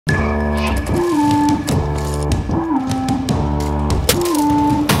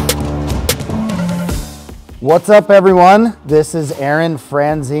What's up, everyone? This is Aaron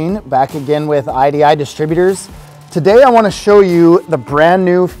Franzine back again with IDI Distributors. Today I want to show you the brand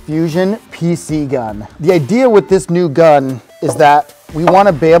new Fusion PC gun. The idea with this new gun is that we want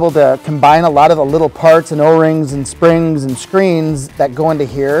to be able to combine a lot of the little parts and O-rings and springs and screens that go into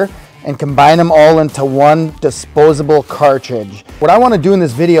here and combine them all into one disposable cartridge. What I want to do in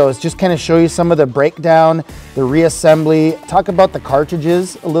this video is just kind of show you some of the breakdown, the reassembly, talk about the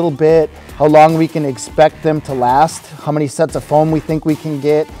cartridges a little bit, how long we can expect them to last, how many sets of foam we think we can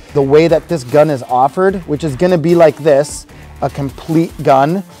get, the way that this gun is offered, which is going to be like this, a complete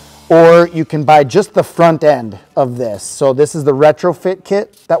gun, or you can buy just the front end of this. So this is the retrofit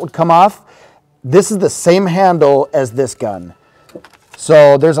kit that would come off. This is the same handle as this gun.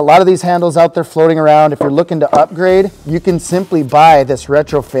 So there's a lot of these handles out there floating around. If you're looking to upgrade, you can simply buy this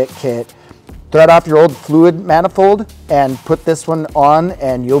retrofit kit, thread off your old fluid manifold and put this one on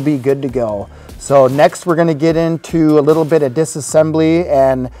and you'll be good to go. So next we're gonna get into a little bit of disassembly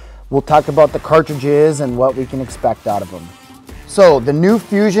and we'll talk about the cartridges and what we can expect out of them. So the new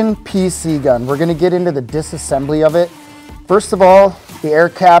Fusion PC gun, we're gonna get into the disassembly of it. First of all, the air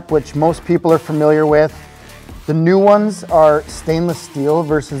cap, which most people are familiar with. The new ones are stainless steel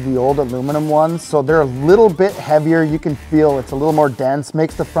versus the old aluminum ones, so they're a little bit heavier. You can feel it's a little more dense,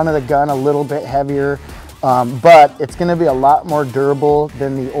 makes the front of the gun a little bit heavier, but it's gonna be a lot more durable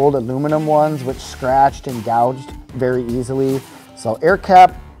than the old aluminum ones, which scratched and gouged very easily. So air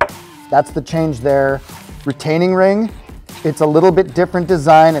cap, that's the change there. Retaining ring, it's a little bit different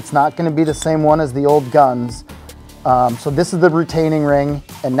design. It's not gonna be the same one as the old guns. So this is the retaining ring,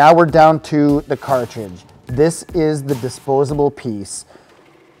 and now we're down to the cartridge. This is the disposable piece.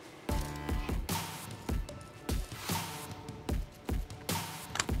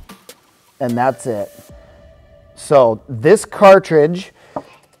 And that's it. So this cartridge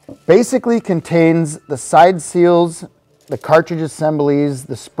basically contains the side seals, the cartridge assemblies,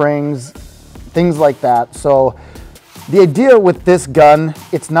 the springs, things like that. So the idea with this gun,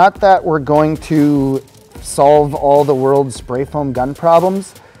 it's not that we're going to solve all the world's spray foam gun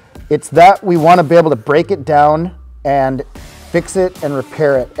problems. It's that we want to be able to break it down and fix it and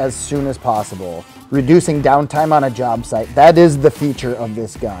repair it as soon as possible, reducing downtime on a job site. That is the feature of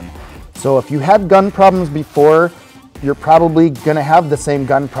this gun. So if you had gun problems before, you're probably going to have the same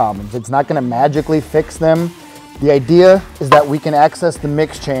gun problems. It's not going to magically fix them. The idea is that we can access the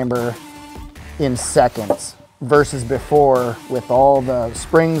mix chamber in seconds versus before with all the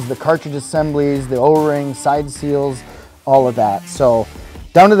springs, the cartridge assemblies, the O-rings, side seals, all of that. So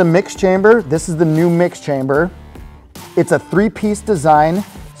down to the mix chamber, this is the new mix chamber. It's a 3-piece design,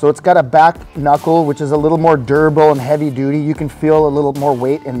 so it's got a back knuckle, which is a little more durable and heavy duty. You can feel a little more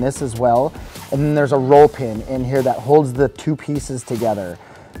weight in this as well. And then there's a roll pin in here that holds the 2 pieces together.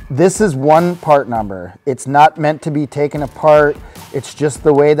 This is one part number. It's not meant to be taken apart. It's just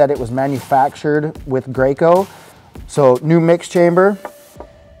the way that it was manufactured with Graco. So new mix chamber.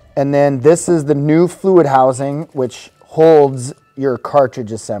 And then this is the new fluid housing, which holds your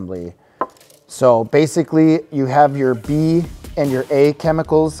cartridge assembly. So basically you have your B and your A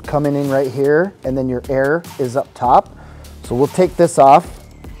chemicals coming in right here, and then your air is up top. So we'll take this off.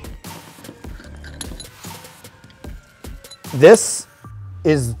 This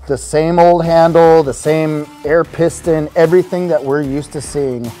is the same old handle, the same air piston, everything that we're used to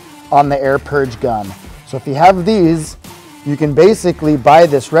seeing on the air purge gun. So if you have these, you can basically buy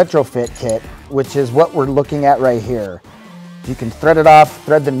this retrofit kit, which is what we're looking at right here. You can thread it off,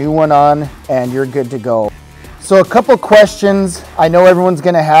 thread the new one on, and you're good to go. So a couple questions I know everyone's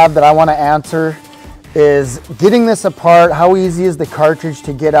gonna have that I wanna answer is getting this apart. How easy is the cartridge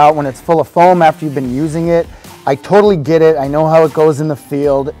to get out when it's full of foam after you've been using it? I totally get it. I know how it goes in the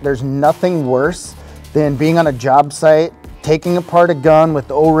field. There's nothing worse than being on a job site, taking apart a gun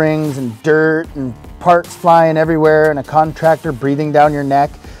with O-rings and dirt and parts flying everywhere and a contractor breathing down your neck.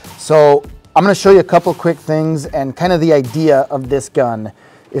 So I'm gonna show you a couple quick things, and kind of the idea of this gun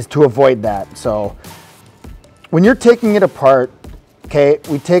is to avoid that. So when you're taking it apart, okay,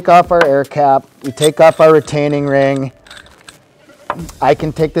 we take off our air cap, we take off our retaining ring. I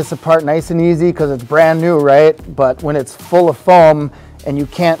can take this apart nice and easy because it's brand new, right? But when it's full of foam and you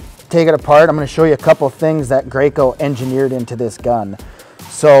can't take it apart, I'm gonna show you a couple things that Graco engineered into this gun.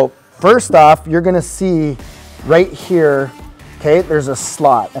 So first off, you're gonna see right here, okay, there's a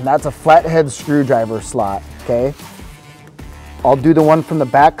slot, and that's a flathead screwdriver slot, okay? I'll do the one from the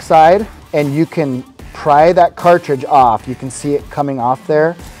back side, and you can pry that cartridge off. You can see it coming off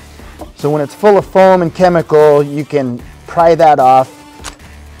there. So when it's full of foam and chemical, you can pry that off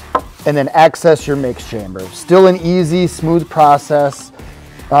and then access your mix chamber. Still an easy, smooth process.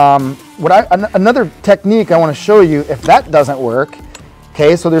 Another technique I want to show you if that doesn't work.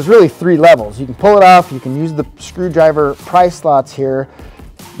 Okay, so there's really 3 levels. You can pull it off, you can use the screwdriver pry slots here.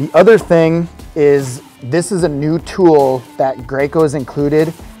 The other thing is this is a new tool that Graco has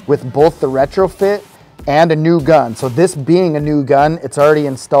included with both the retrofit and a new gun. So this being a new gun, it's already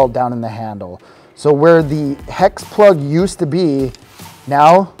installed down in the handle. So where the hex plug used to be,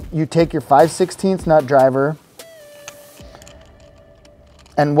 now you take your 5/16 nut driver,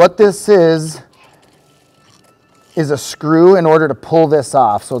 and what this is a screw in order to pull this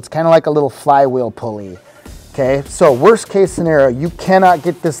off. So it's kind of like a little flywheel pulley. Okay, so worst case scenario, you cannot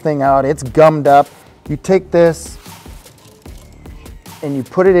get this thing out, it's gummed up. You take this and you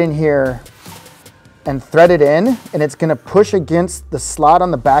put it in here and thread it in, and it's gonna push against the slot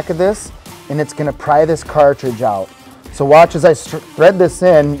on the back of this, and it's gonna pry this cartridge out. So watch as I thread this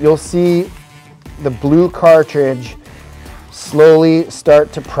in, you'll see the blue cartridge slowly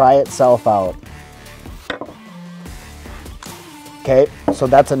start to pry itself out. Okay, so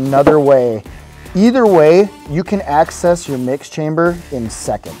that's another way. Either way, you can access your mix chamber in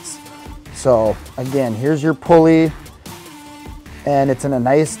seconds. So again, here's your pulley, and it's in a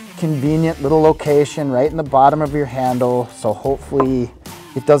nice, convenient little location right in the bottom of your handle. So hopefully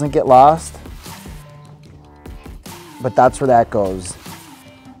it doesn't get lost, but that's where that goes.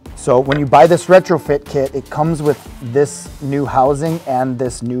 So when you buy this retrofit kit, it comes with this new housing and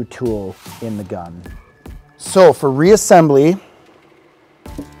this new tool in the gun. So for reassembly,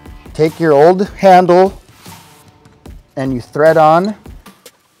 take your old handle and you thread on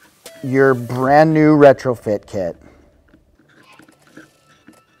your brand new retrofit kit.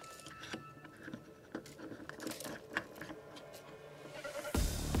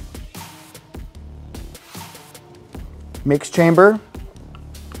 Mix chamber.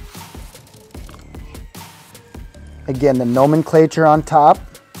 Again, the nomenclature on top.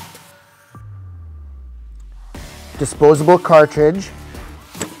 Disposable cartridge.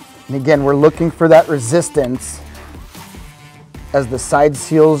 And again, we're looking for that resistance as the side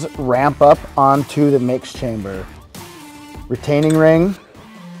seals ramp up onto the mix chamber. Retaining ring.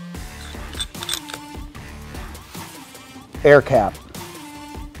 Air cap.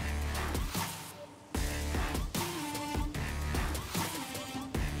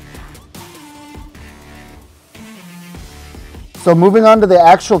 So moving on to the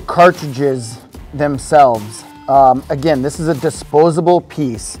actual cartridges themselves. Again, this is a disposable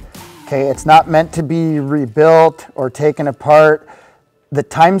piece. Okay, it's not meant to be rebuilt or taken apart. The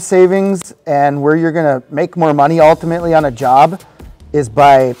time savings and where you're gonna make more money ultimately on a job is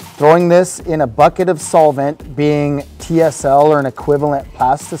by throwing this in a bucket of solvent, being TSL or an equivalent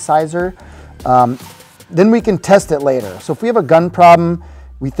plasticizer. Then we can test it later. So if we have a gun problem,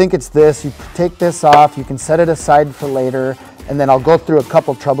 we think it's this, you take this off, you can set it aside for later, and then I'll go through a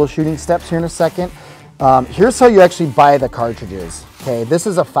couple troubleshooting steps here in a second. Here's how you actually buy the cartridges. Okay, this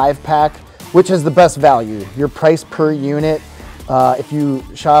is a 5-pack, which is the best value. Your price per unit, if you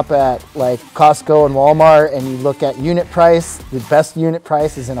shop at like Costco and Walmart and you look at unit price, the best unit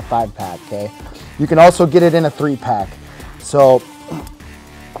price is in a 5-pack, okay? You can also get it in a 3-pack. So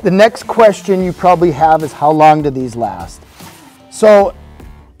the next question you probably have is how long do these last? So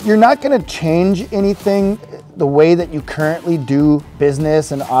you're not gonna change anything the way that you currently do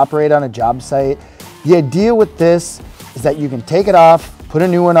business and operate on a job site. The idea with this is that you can take it off, put a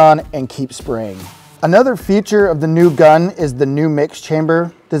new one on, and keep spraying. Another feature of the new gun is the new mix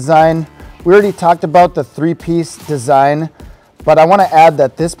chamber design. We already talked about the 3-piece design, but I want to add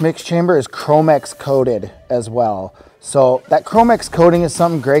that this mix chamber is Chromex coated as well. So that Chromex coating is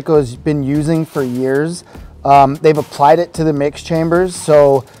something Graco has been using for years. They've applied it to the mix chambers,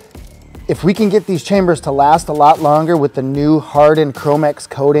 so if we can get these chambers to last a lot longer with the new hardened Chromex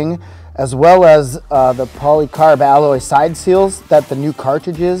coating, as well as the polycarb alloy side seals that the new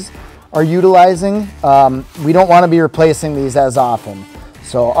cartridges are utilizing, we don't want to be replacing these as often.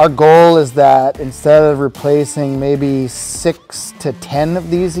 So our goal is that instead of replacing maybe 6 to 10 of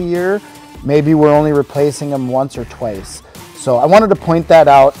these a year, maybe we're only replacing them once or twice. So I wanted to point that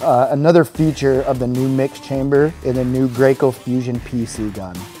out, another feature of the new mix chamber in the new Graco Fusion PC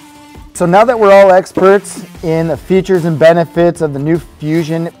gun. So now that we're all experts in the features and benefits of the new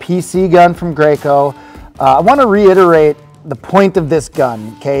Fusion PC gun from Graco, I want to reiterate the point of this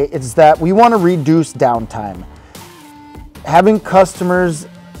gun, okay? It's that we want to reduce downtime. Having customers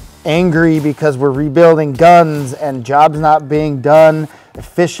angry because we're rebuilding guns and jobs not being done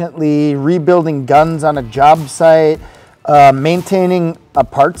efficiently, rebuilding guns on a job site, maintaining a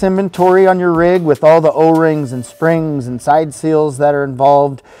parts inventory on your rig with all the O-rings and springs and side seals that are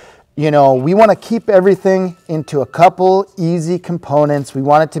involved. you know, we want to keep everything into a couple easy components. We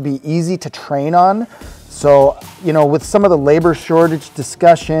want it to be easy to train on. So, you know, with some of the labor shortage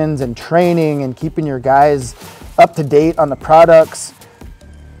discussions and training and keeping your guys up to date on the products,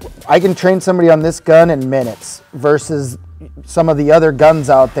 I can train somebody on this gun in minutes versus some of the other guns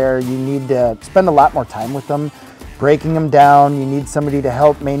out there. You need to spend a lot more time with them, breaking them down. You need somebody to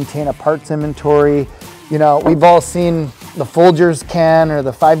help maintain a parts inventory. You know, we've all seen the Folgers can or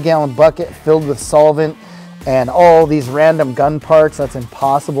the 5-gallon bucket filled with solvent and all these random gun parts. That's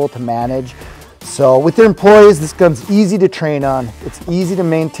impossible to manage. So with your employees, this gun's easy to train on. It's easy to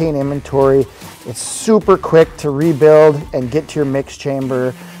maintain inventory. It's super quick to rebuild and get to your mix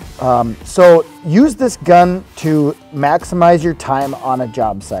chamber. So use this gun to maximize your time on a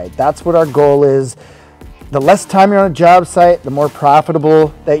job site. That's what our goal is. The less time you're on a job site, the more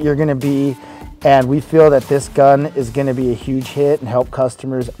profitable that you're gonna be. And we feel that this gun is gonna be a huge hit and help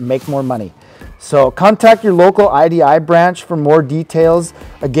customers make more money. So contact your local IDI branch for more details.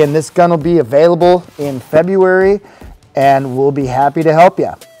 Again, this gun will be available in February and we'll be happy to help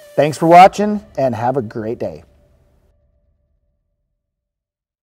you. Thanks for watching and have a great day.